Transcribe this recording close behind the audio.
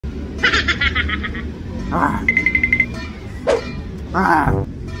Ah. Ah.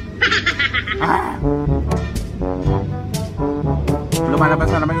 Ah. Lumalabas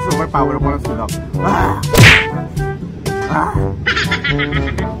na naman yung super power ko ng sulok. Ah. Ah.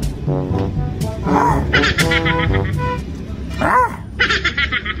 Ah. Ah.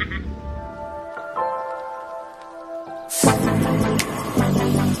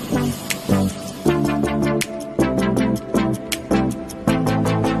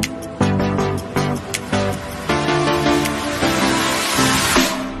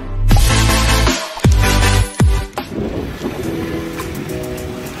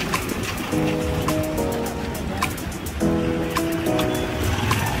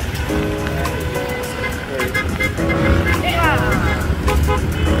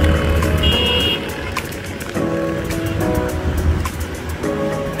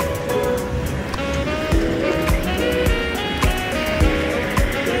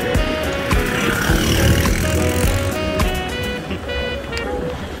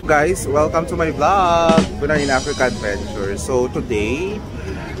 Guys, welcome to my vlog, Pinoy in Africa Adventure. So today,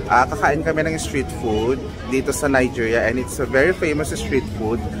 kakain kami ng street food dito sa Nigeria, and it's a very famous street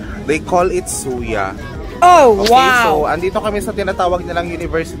food. They call it suya. Oh, okay, wow! So andito kami sa tinatawag nilang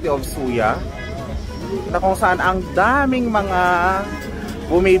University of Suya, na kung saan ang daming mga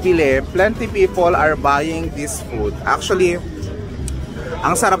bumibili. Plenty people are buying this food. Actually,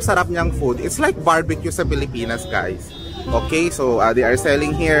 ang sarap-sarap niyang food. It's like barbecue sa Pilipinas, guys. Okay, so they are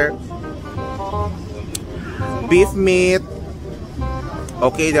selling here beef meat.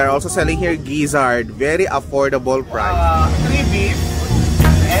 Okay, they are also selling here gizzard. Very affordable price. 3 beef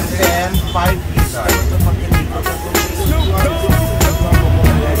and then 5 gizzard.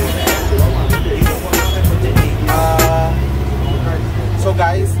 So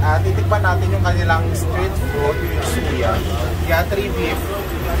guys, titikman natin yung kanilang street food, yung suya. Yeah, 3 beef.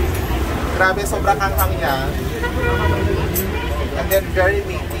 Grabe, sobrang anghang niya. And then very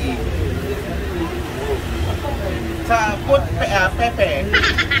meaty. Sa put pepe.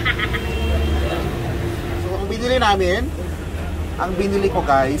 So ang binili namin, ang binili ko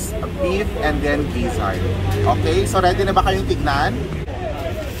guys, beef and then gizzard. Okay, so ready na ba kayong tignan?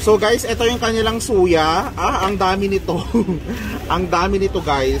 So guys, ito yung kanilang suya. Ang dami nito. Ang dami nito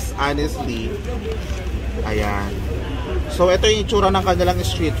guys, honestly. Ayan. So ito yung itsura ng kanilang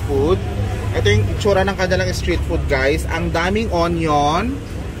street food. Ito yung itsura ng kanilang street food guys. Ang daming onion.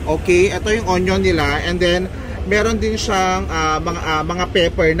 Okay, ito yung onion nila. And then, meron din siyang mga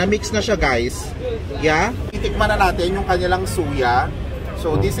pepper na mix na siya guys. Yeah. Titikman na natin yung kanilang suya.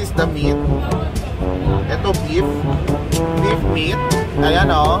 So, this is the meat. Ito beef. Beef meat.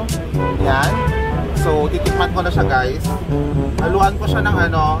 Ayan o. Yan. So, titikman ko na siya guys. Haluan ko siya ng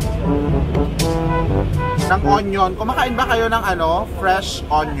ng onion. Kumakain ba kayo ng fresh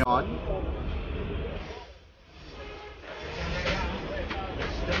onion?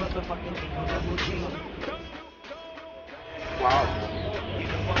 Wow.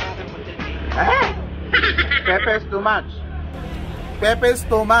 Pepper is too much. Pepper is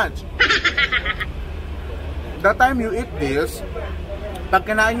too much. The time you eat this, pag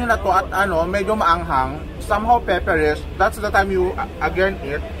kinain nyo na to at medyo maanghang, somehow pepperish, that's the time you again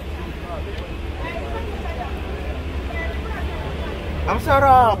eat. Ang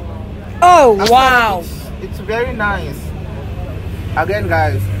sarap. Oh, wow. It's very nice. Again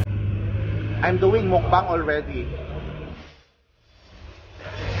guys, I'm doing mukbang already.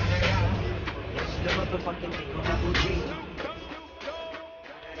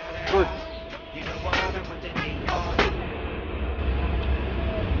 Good.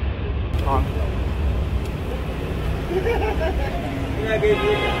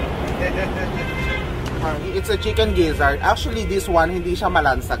 It's a chicken gizzard. Actually, this one, hindi siya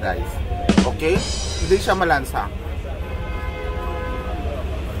malansa, guys. Okay? Hindi siya malansa.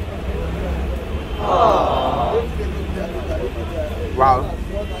 Wow.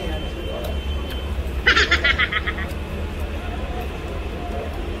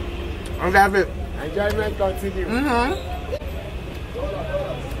 I love it. Enjoyment continue.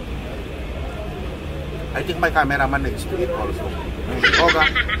 I think my cameraman needs to eat also. Oga,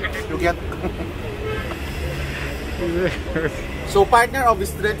 you get. So partner of the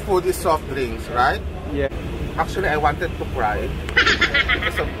street food is soft drinks, right? Yeah. Actually, I wanted to cry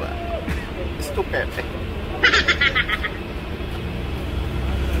because of it's too pepe.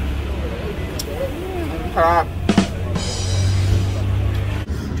 Sarap.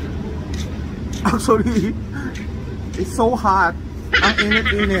 Actually, it's so hot. Ang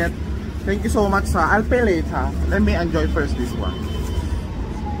init-init. Thank you so much sa. I'll pay later. Let me enjoy first this one.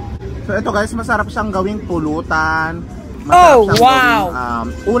 So ito guys, masarap siyang gawing pulutan. Oh, siyang wow.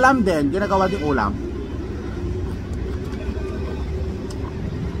 gawing, ulam din, ginagawa din ulam.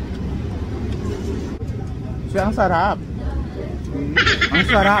 Siya ang sarap. Ang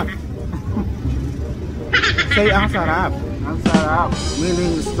sarap. Say ang sarap. Ang sarap.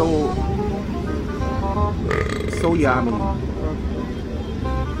 Meaning so yummy.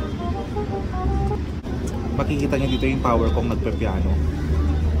 Makikita niyo dito yung power kong nagpe-piano.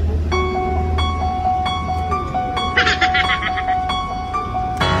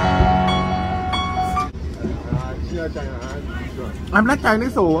 I'm not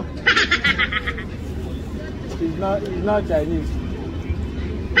Chinese, oh. He's not Chinese.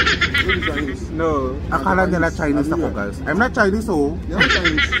 Really Chinese? No. Akala nila Chinese ako, guys. I'm not Chinese, oh. You're not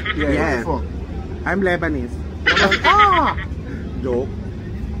Chinese? Yeah. What I'm Lebanese. ah! Joke.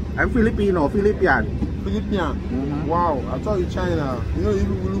 I'm Filipino, Philippine. Philippine? Mhm. Wow, I thought you China. You know, you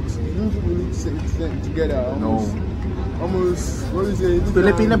look together. Almost, what is it?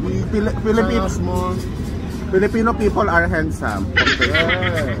 Filipino Small. Filipino people are handsome.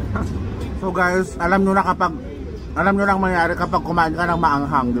 Yeah. So guys, alam nyo lang mangyari kapag kumain ka ng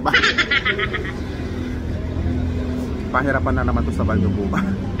maanghang, di ba? Pahirapan na naman to sa banyo buka.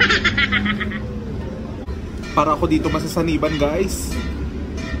 Para ako dito masasaniban, guys.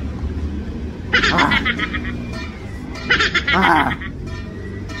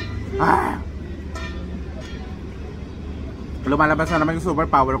 Lumalabas na naman yung super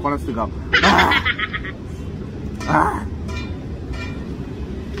power ko ng sigaw.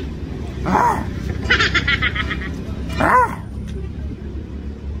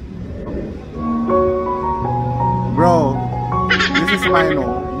 Bro, this is mine,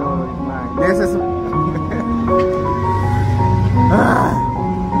 no? No, it's mine. This is...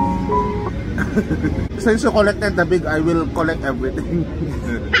 Since you collected the big, I will collect everything.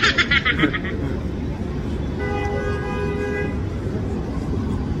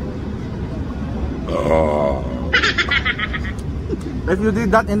 If you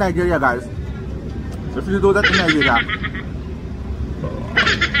did that in Nigeria, guys, if you do that in Nigeria,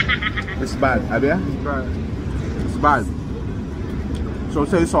 it's bad, Abia? It's bad. It's bad. So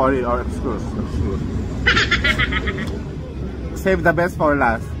say sorry or excuse. Save the best for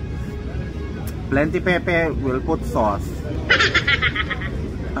last. Plenty pepe will put sauce.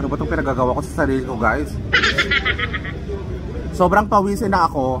 Ano ba itong pinagagawa ko sa sarili ko, guys? Sobrang pawisin na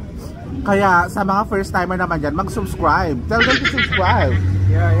ako. Kaya sa mga first timer naman dyan, mag-subscribe. Tell them to subscribe.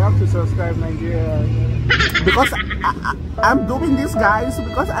 Yeah, you have to subscribe, Nigeria. Because I'm doing this, guys,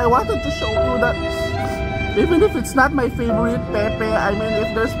 because I wanted to show you that even if it's not my favorite pepe, I mean,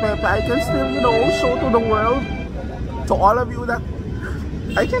 if there's pepe, I can still, you know, show to the world, to all of you, that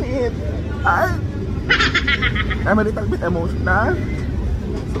I can eat. I'm a little bit emotional.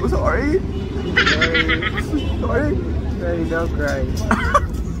 So sorry. Sorry. Sorry, don't cry.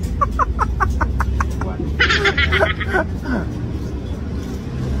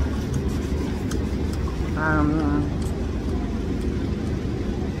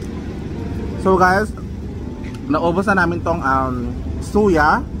 So guys, naubos na namin tong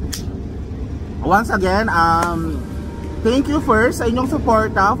suya. Once again, thank you first sa inyong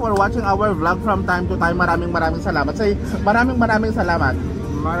suporta for watching our vlog from time to time. Maraming salamat. Say, maraming salamat.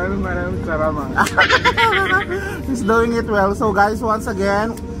 Maraming salamat. He's doing it well. So guys, once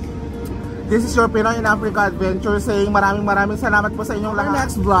again, this is your Pinoy in Africa adventure saying maraming salamat po sa inyong lahat.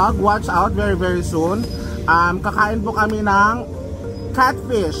 Next vlog, watch out very soon. Kakain po kami ng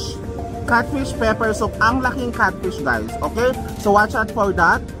catfish pepper soup. Ang laking catfish, guys. Okay? So watch out for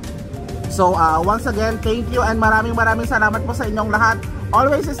that. So once again, thank you and maraming salamat po sa inyong lahat.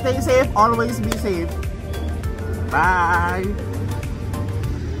 Always stay safe, always be safe. Bye.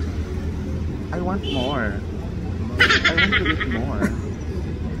 I want more. I want to eat more.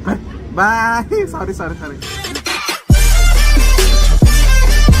 Bye. Sorry.